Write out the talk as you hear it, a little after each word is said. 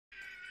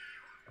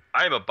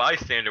I am a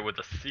bystander with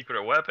a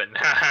secret weapon.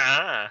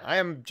 I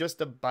am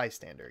just a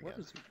bystander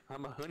again.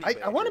 I'm a honey I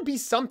badger. want to be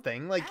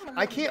something. Like, I'm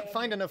a I can't honey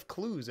find badger. enough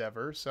clues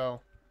ever,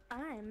 so...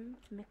 I'm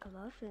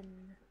McLuffin.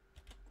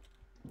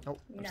 Oh,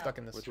 I'm No. stuck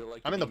in this. Would you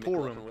like I'm to in the be pool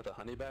McLuffin room. with a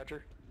honey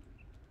badger?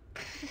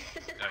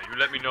 You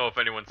let me know if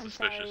anyone's I'm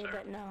suspicious sorry, there.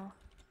 but no.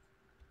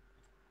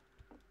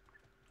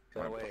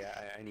 By the way,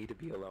 I need to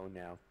be alone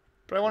now.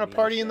 But I want to Me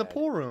party in the sad.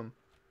 pool room.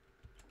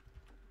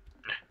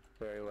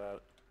 Very well.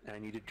 I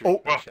need to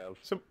drink Oh, myself.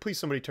 so please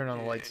somebody turn on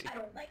the lights. I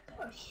don't like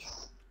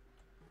parties.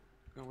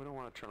 No, we don't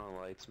want to turn on the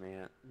lights,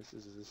 man. This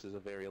is a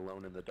very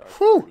alone in the dark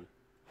Whew. party.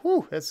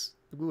 Whew, that's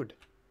good.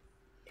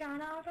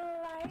 Turn out the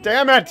lights.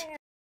 Damn it!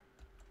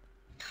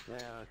 Yeah.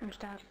 I'm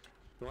stuck.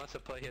 Who wants to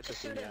play hit the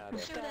Shoot him.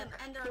 pinata? Shoot him.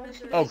 And our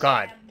misery Oh, is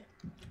God. stabbed.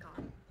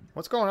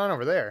 What's going on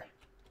over there?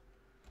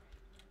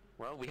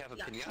 Well, we have a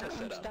pinata I'm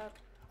set up. stuck.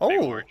 Big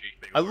Oh, orgy,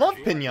 big I love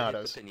orgy.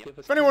 pinatas. Give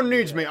us If anyone pinata.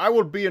 needs me, I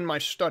will be in my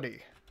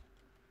study.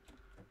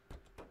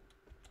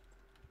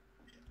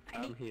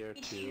 I'm here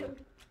need to. you.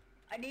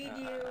 I need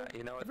you.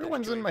 You know what?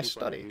 Everyone's there's in too my many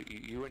people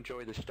study. You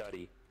enjoy the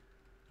study.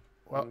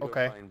 Well, I'm gonna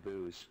okay. Go find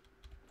booze.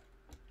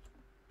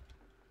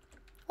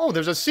 Oh,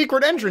 there's a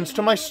secret entrance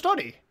to my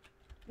study.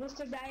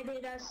 Mr.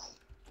 Diabetes.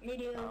 Need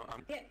you.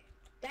 I'm- Yeah.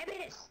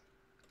 Diabetes.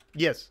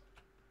 Yes,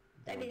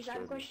 Diabetes, I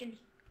have a sure. question.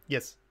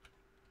 yes.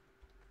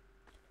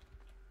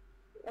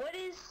 What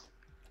is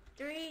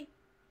 3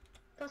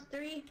 plus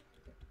 3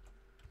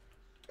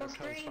 plus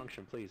Electronics 3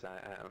 function, please.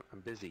 I'm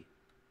busy.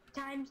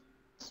 times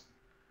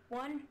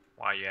 1?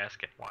 Why are you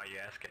asking? Why are you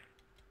asking?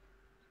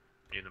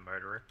 You the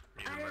murderer?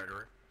 You the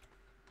murderer?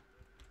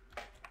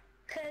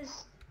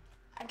 Because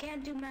I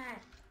can't do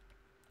math.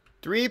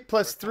 3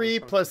 plus 3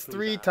 Electronics plus function,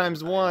 3 please.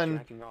 times I'm 1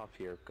 jacking off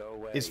here. Go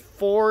away. is This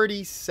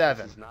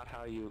 47. is not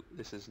how you.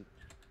 This is.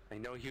 I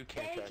know you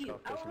can't Thank jack you.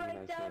 off. Doesn't mean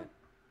I can't.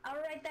 I'll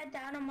write that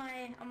down on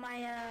my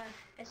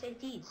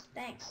SATs.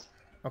 Thanks.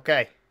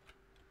 Okay.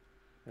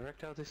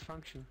 Erectile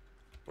dysfunction.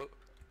 Well,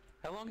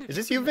 how long have Is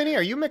this you, Vinny?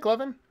 Are you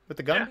McLovin? With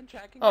the gun? been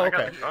jacking Oh, off? I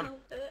got okay. the gun.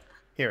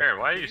 Here. Aaron,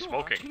 why are you You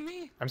smoking? watching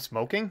me? I'm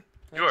smoking?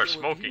 You are Deal with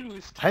smoking. you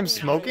is I'm too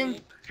smoking?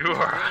 late. You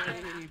are.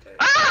 Hey,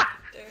 Ah!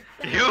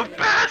 You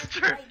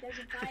bastard! Right, there's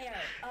a fire.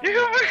 Oh,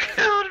 You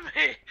killed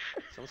me!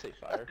 Someone say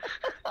fire.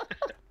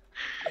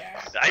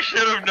 yes. I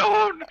should have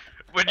known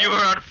when you were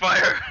on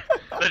fire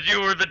that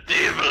you were the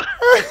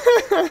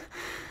devil.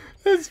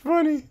 That's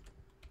funny.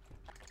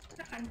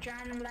 I'm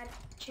trying to light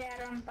the chair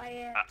on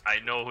fire. I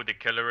know who the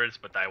killer is,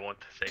 but I won't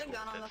say There's a who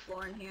gun on it the is.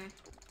 floor in here.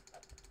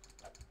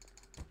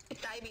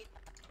 It's diabetes.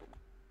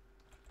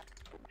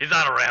 He's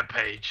on a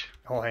rampage.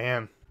 Oh, I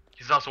am.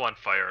 He's also on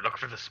fire. Look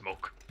for the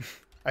smoke.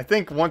 I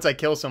think once I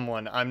kill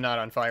someone, I'm not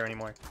on fire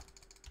anymore.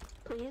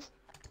 Please?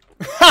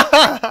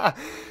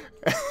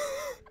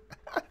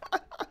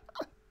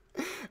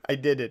 I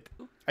did it.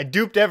 I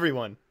duped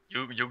everyone.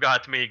 You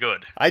got me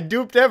good. I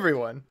duped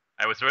everyone.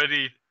 I was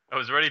ready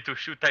to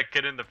shoot that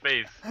kid in the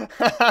face,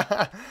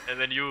 and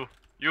then you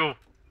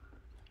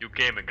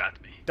came and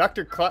got me.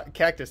 Dr.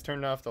 Cactus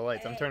turned off the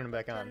lights. I'm turning them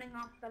back on. Turning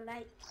off the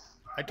lights.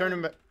 I turned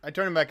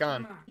them back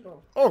on. Come on.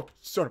 Go. Oh,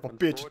 son of a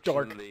bitch,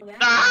 dark. Unfortunately,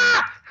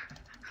 Ah!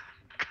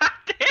 God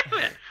damn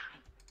it!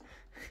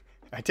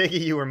 I take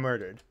it you were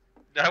murdered.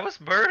 I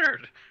was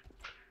murdered.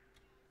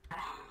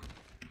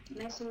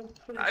 Nice and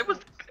pretty I was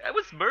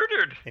sweet.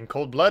 murdered. In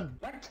cold blood?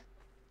 What?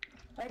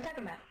 What are you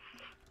talking about?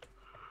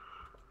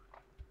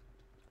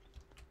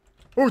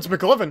 Oh, it's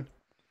McLovin.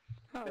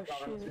 Oh,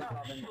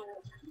 shoot.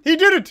 He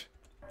did it!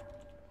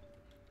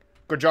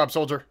 Good job,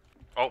 soldier.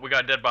 Oh, we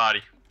got a dead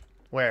body.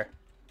 Where?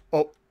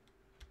 Oh.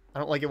 I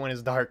don't like it when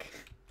it's dark.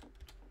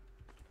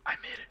 I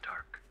made it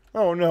dark.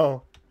 Oh,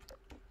 no.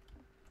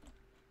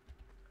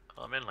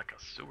 Oh, I'm in like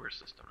a sewer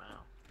system now.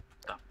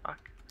 The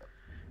fuck?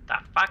 The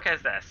fuck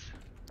is this?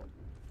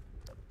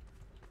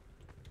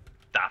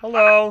 The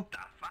Hello. Fuck?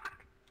 The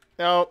fuck?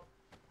 No.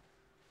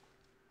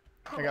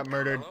 I got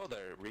murdered. hello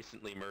there,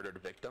 recently murdered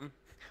victim.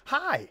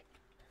 Hi.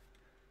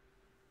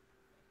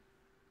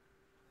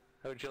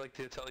 How would you like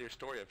to tell your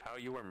story of how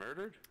you were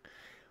murdered?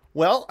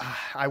 Well,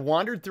 I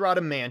wandered throughout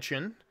a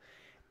mansion,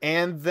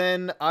 and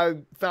then I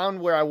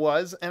found where I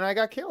was, and I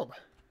got killed.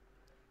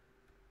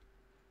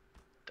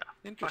 The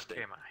Interesting.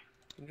 fuck am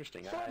I?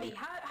 Interesting. Sorry,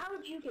 how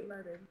did you get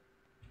murdered?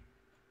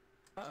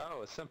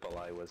 Oh, it's simple.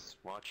 I was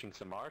watching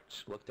some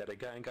art, looked at a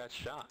guy, and got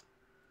shot.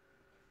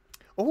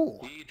 Oh,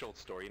 The age-old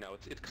story, you know,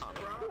 it's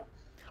common.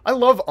 I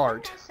love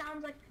art. That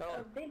sounds like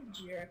a big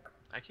jerk.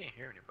 I can't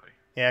hear anybody.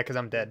 Yeah, because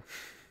I'm dead.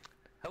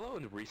 Hello,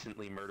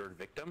 recently murdered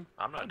victim.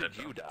 I'm not How dead, did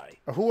you though. die?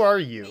 Who are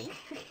you?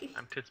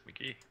 I'm Tits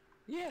McGee.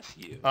 Yes,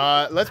 you.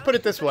 Let's put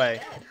it this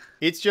way.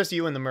 It's just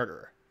you and the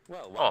murderer.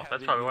 Well, Oh, why that's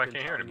haven't probably you why I been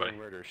can't hear telling your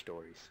anybody. Murder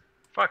stories.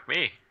 Fuck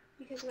me.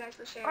 Because you guys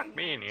were sharing. Fuck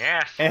me in the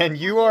ass. And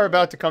you are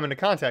about to come into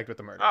contact with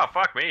the murderer. Oh,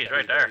 fuck me. He's That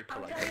right is very there.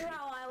 I'll polite. tell you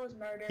how I was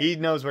murdered. He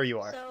knows where you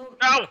are. So,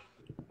 No!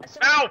 so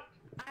No!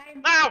 I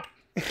No!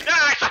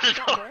 Ah, I shut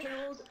the door!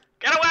 killed,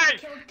 Get away!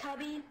 killed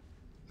Tubby,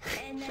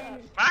 and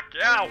then Fuck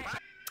you!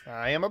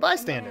 I am a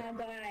bystander. I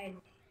died.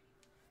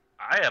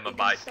 I am a Because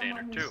bystander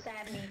someone too.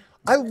 stabbed me.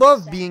 I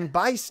love being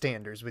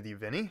bystanders with you,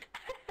 Vinny.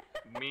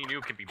 Me and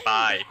you can be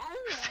by.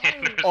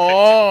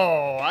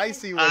 Oh, I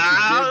see what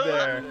you did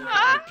there.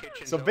 Ah!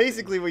 So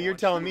basically what you're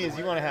telling me is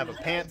you want to have a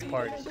pants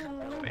party.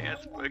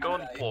 Pants. We go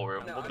in the pool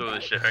room. We'll do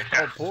this shit right Oh,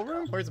 now. pool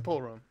room? Where's the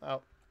pool room?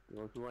 Oh,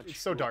 It's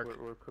so dark.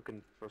 We're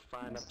cooking. We're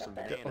frying up some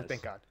oh bananas.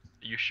 thank God.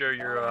 You sure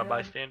you're a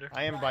bystander?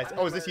 I am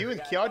Oh, is this you,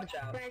 Kiod?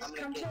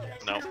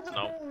 No,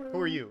 no. Who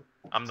are you?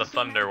 I'm the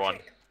thunder one.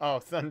 Oh,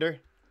 Thunder.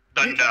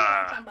 Thunder.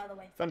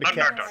 Thunder Thunder.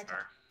 Cat.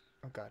 Thunder.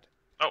 Oh God.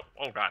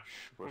 Oh god.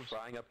 We're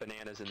frying up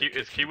bananas in Key- the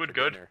is kitchen Keywood for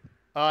good? dinner.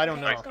 I don't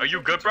know. Like, are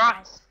you good, brah?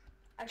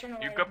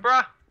 You good,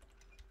 brah?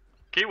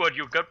 Keywood,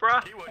 you good,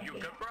 brah?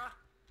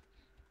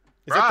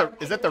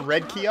 Is that the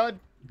red Kiod?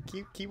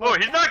 Kiod? Oh,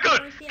 he's not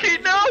good. Key,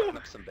 no. Frying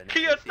up some bananas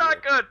Keywood's not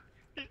here. good.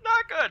 He's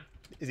not good.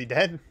 Is he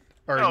dead?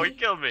 Or No, he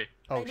killed me.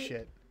 oh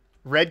shit.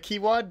 Red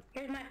Kiwad?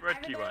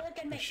 Red keyword.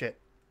 Oh shit.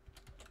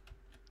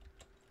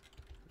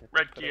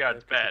 Red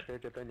Keyod's bad. They're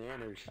the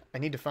bananas. I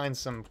need to find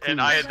some clues.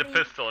 And I had the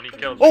pistol, and he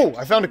killed me. Oh,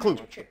 I found a clue.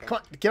 Come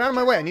on, get out of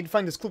my way. I need to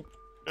find this clue.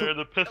 There are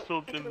the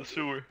pistols in the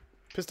sewer.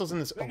 Pistols in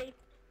this. Oh,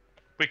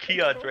 With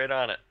Keyod's right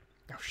on it.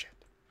 oh shit.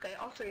 Okay,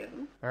 all three of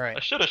them. All right. I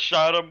should have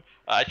shot him.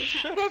 I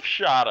should have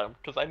shot him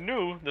because I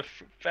knew the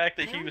fact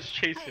that he was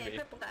chasing me.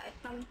 Purple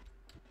guy.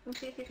 Let's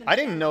see if you can I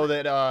didn't stand know up.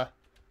 that.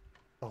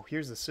 Oh,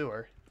 here's the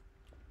sewer.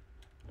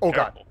 Oh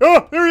God. Careful.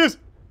 Oh, there he is.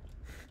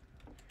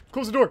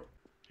 Close the door.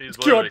 He's It's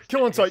Keyod. literally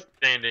Kill on sight.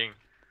 standing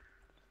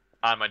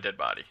on my dead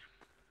body.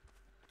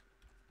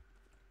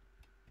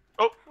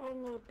 Oh!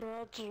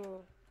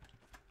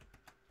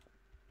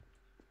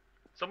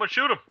 Someone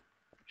shoot him!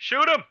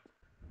 Shoot him!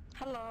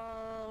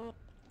 Hello.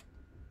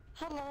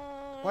 Hello.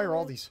 Why are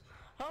all these?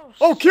 Oh,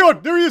 Oh,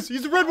 Kiod. There he is.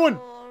 He's the red one.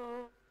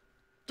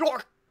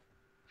 Door.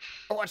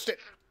 I watched it.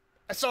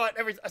 I saw it.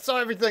 I saw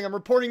everything. I'm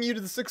reporting you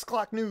to the 6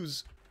 o'clock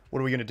news. What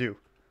are we gonna do?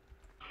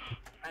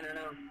 I don't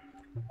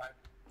know.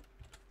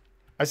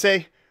 I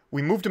say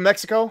we move to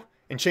Mexico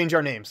and change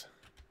our names.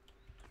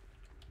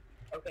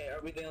 Okay,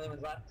 are we the only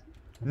ones left?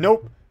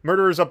 Nope.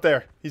 Murderer's up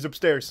there. He's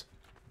upstairs.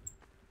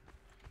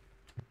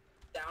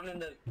 Down in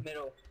the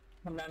middle.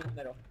 Come down in the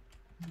middle.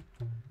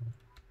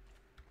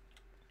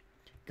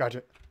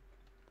 Gotcha.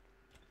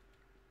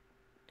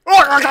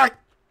 Oh, God.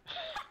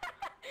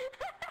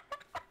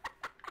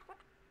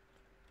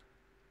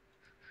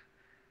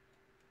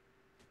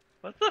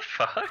 What the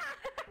fuck?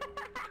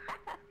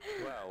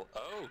 Well,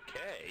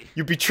 okay.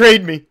 You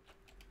betrayed me.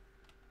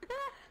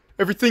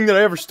 Everything that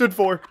I ever stood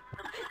for.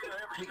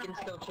 We can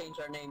still change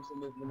our names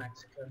and move to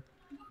Mexico.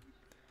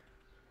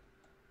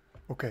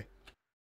 Okay.